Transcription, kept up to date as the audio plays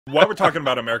While we're talking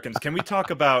about Americans, can we talk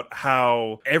about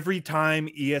how every time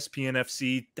ESPN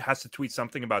FC has to tweet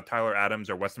something about Tyler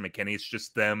Adams or Weston McKennie, it's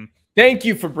just them. Thank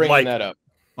you for bringing that up.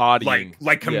 Bodying,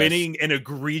 like committing an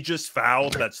egregious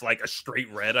foul that's like a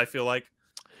straight red, I feel like.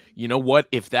 You know what?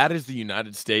 If that is the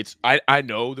United States, I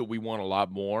know that we want a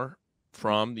lot more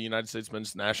from the United States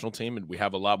men's national team, and we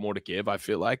have a lot more to give, I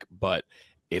feel like. But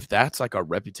if that's like our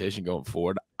reputation going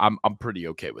forward, I'm pretty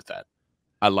okay with that.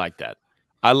 I like that.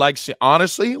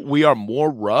 Honestly, we are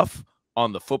more rough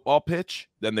on the football pitch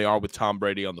than they are with Tom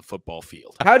Brady on the football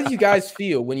field. How do you guys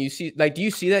feel when you see, like, do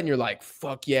you see that and you're like,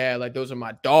 fuck yeah, like those are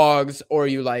my dogs? Or are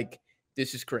you like,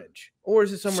 this is cringe? Or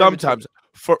is it sometimes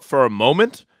for a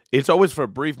moment, it's always for a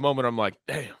brief moment. I'm like,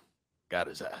 damn, got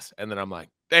his ass. And then I'm like,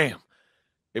 damn,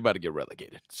 they about to get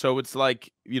relegated. So it's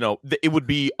like, it would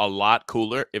be a lot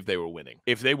cooler if they were winning.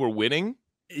 If they were winning,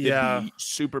 it'd be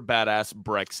super badass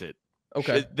Brexit.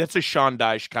 Okay, that's a Sean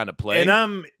Dyche kind of play.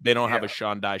 And they don't have a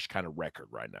Sean Dyche kind of record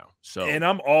right now. So, and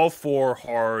I'm all for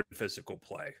hard physical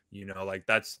play. Like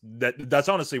that's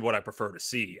honestly what I prefer to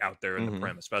see out there in the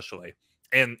Prem, especially,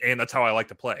 and that's how I like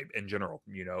to play in general.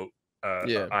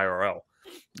 IRL.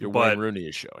 Your Wayne Rooney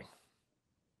is showing.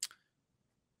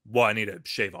 Well, I need to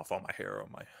shave off all my hair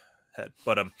on my head,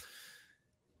 but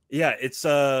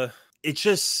it's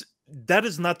just that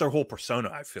is not their whole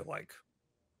persona. I feel like.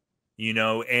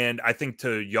 And I think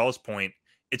to y'all's point,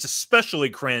 it's especially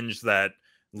cringe that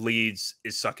Leeds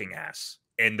is sucking ass.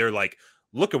 And they're like,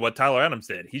 look at what Tyler Adams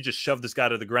did. He just shoved this guy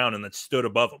to the ground and then stood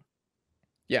above him.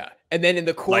 Yeah. And then in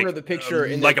the corner of the picture,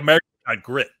 American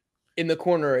grit. In the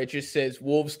corner, it just says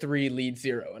Wolves 3, Leeds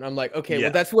 0. And I'm like, okay,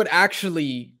 well, that's what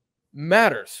actually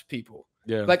matters, people.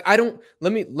 Yeah. Like,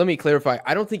 let me clarify.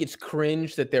 I don't think it's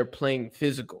cringe that they're playing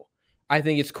physical. I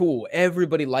think it's cool.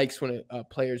 Everybody likes when a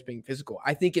player is being physical.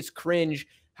 I think it's cringe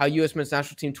how U.S. men's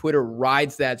national team Twitter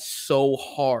rides that so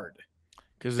hard.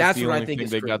 Because that's what I think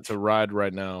they got to ride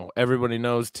right now. Everybody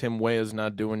knows Tim Weah's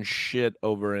not doing shit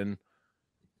over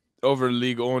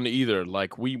League On either.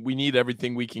 Like we need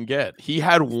everything we can get. He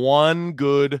had one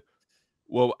good.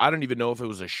 Well, I don't even know if it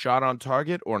was a shot on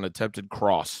target or an attempted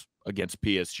cross against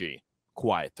PSG.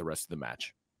 Quiet the rest of the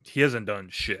match. He hasn't done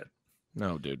shit.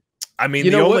 No, dude. I mean,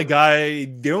 the only guy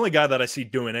that I see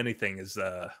doing anything is,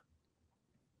 and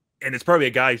it's probably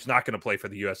a guy who's not going to play for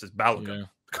the U.S. is Balogun.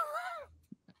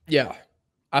 Yeah,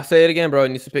 I'll say it again, bro. He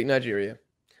needs to pick Nigeria.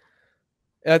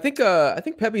 And I think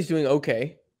Pepe's doing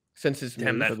okay since his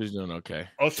move. Pepe's doing okay.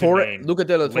 Luca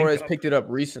De La Torre has picked it up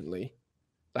recently.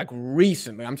 Like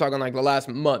recently, I'm talking like the last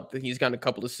month. He's gotten a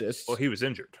couple assists. Well, he was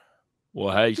injured.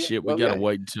 Well, hey, shit, we gotta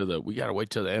wait until the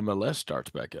MLS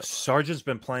starts back up. Sargent's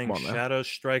been playing shadow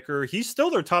striker. He's still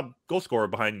their top goal scorer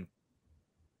behind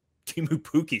Timu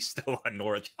Pukki, still on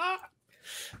Norwich.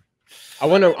 I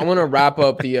want to wrap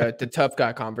up the tough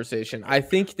guy conversation. I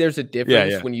think there's a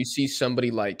difference when you see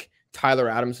somebody like Tyler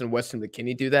Adams and Weston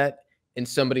McKennie do that, and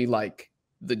somebody like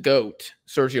the GOAT,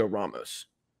 Sergio Ramos,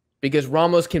 because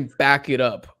Ramos can back it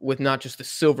up with not just the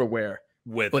silverware,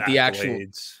 but the actual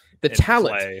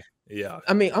talent. Play. Yeah,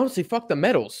 I mean, honestly, fuck the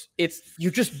medals.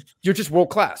 You're just world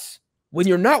class. When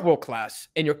you're not world class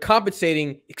and you're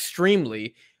compensating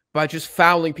extremely by just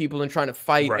fouling people and trying to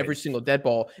fight every single dead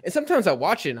ball. And sometimes I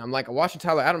watch it and I'm watching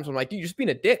Tyler Adams. I'm like, dude, you're just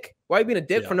being a dick. Why are you being a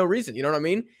dick for no reason? You know what I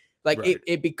mean? Like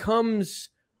it becomes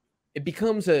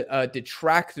a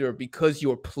detractor because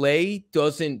your play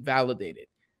doesn't validate it.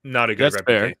 Not a good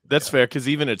reputation. Fair. That's fair. Because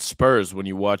even at Spurs, when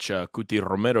you watch Cuti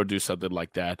Romero do something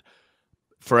like that,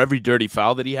 for every dirty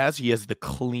foul that he has the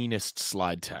cleanest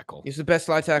slide tackle. He's the best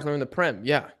slide tackler in the Prem.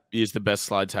 Yeah. He is the best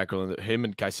slide tackler. Him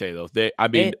and Caicedo.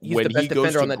 When he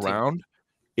goes to ground,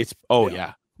 it's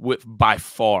by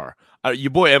far. Your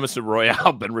boy Emerson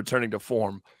Royale been returning to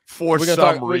form for some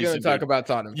reason. We're going to talk about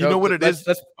Tottenham. You know what it is?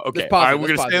 Okay. All right, we're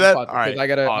going to say that? All right. I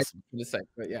got to awesome. say,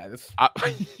 but yeah.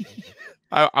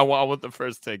 I want the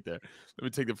first take there. Let me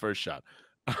take the first shot.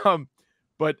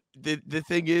 But the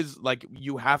thing is, like,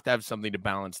 you have to have something to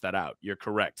balance that out. You're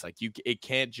correct. Like, it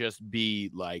can't just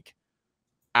be like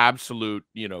absolute,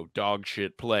 dog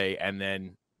shit play, and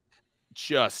then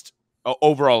just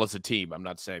overall as a team. I'm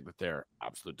not saying that they're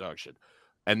absolute dog shit,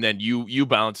 and then you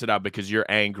balance it out because you're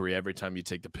angry every time you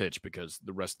take the pitch because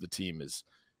the rest of the team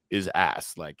is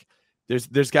ass. Like,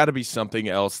 there's got to be something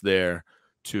else there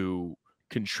to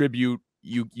contribute.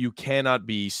 You cannot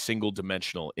be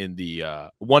single-dimensional in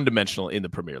the one-dimensional in the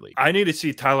Premier League. I need to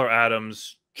see Tyler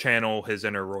Adams channel his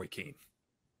inner Roy Keane.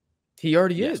 He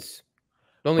already is.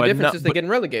 The only difference is they're getting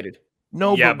relegated.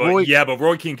 No, but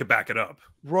Roy Keane could back it up.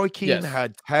 Roy Keane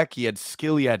had tech, he had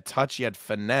skill, he had touch, he had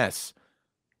finesse.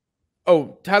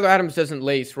 Oh, Tyler Adams doesn't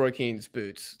lace Roy Keane's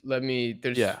boots.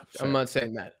 Yeah, I'm not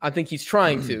saying that. I think he's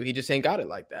trying to. He just ain't got it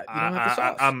like that. You don't have the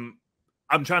sauce.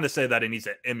 I'm trying to say that he needs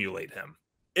to emulate him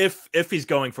if he's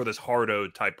going for this hardo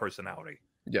type personality.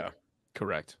 Yeah,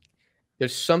 correct.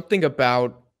 There's something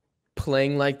about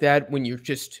playing like that when you're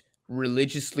just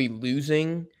religiously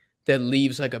losing that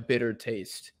leaves like a bitter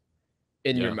taste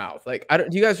in your mouth. Like, do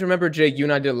you guys remember, Jake, you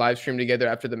and I did a live stream together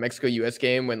after the Mexico US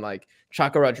game when like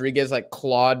Chaco Rodriguez like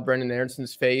clawed Brendan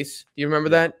Aaronson's face? Do you remember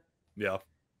that? Yeah.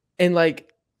 And like,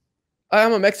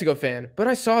 I'm a Mexico fan, but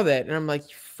I saw that and I'm like,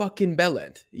 you fucking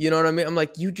bellend. You know what I mean? I'm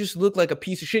like, you just look like a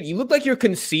piece of shit. You look like you're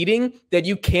conceding that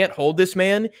you can't hold this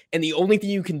man, and the only thing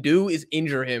you can do is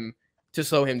injure him to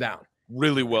slow him down.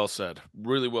 Really well said.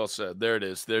 Really well said. There it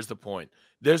is. There's the point.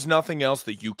 There's nothing else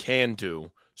that you can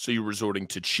do, so you're resorting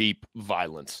to cheap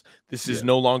violence. This is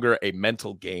no longer a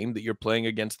mental game that you're playing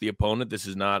against the opponent. This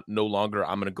is no longer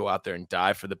I'm going to go out there and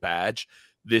die for the badge.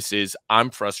 This is I'm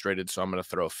frustrated, so I'm going to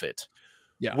throw a fit.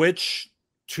 Yeah. Which,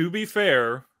 to be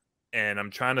fair, and I'm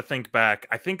trying to think back,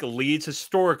 I think Leeds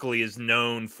historically is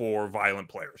known for violent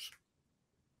players.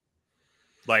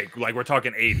 Like we're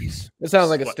talking 80s. It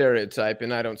sounds like a stereotype,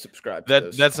 and I don't subscribe to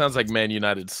that. That sounds like Man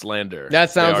United slander.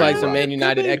 That sounds like some Man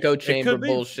United echo chamber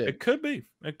bullshit. It could be.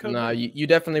 Nah, you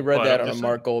definitely read that on a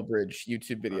Mark Goldbridge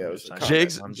YouTube videos.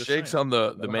 Jake's on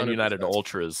the Man United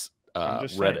Ultras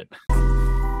Reddit.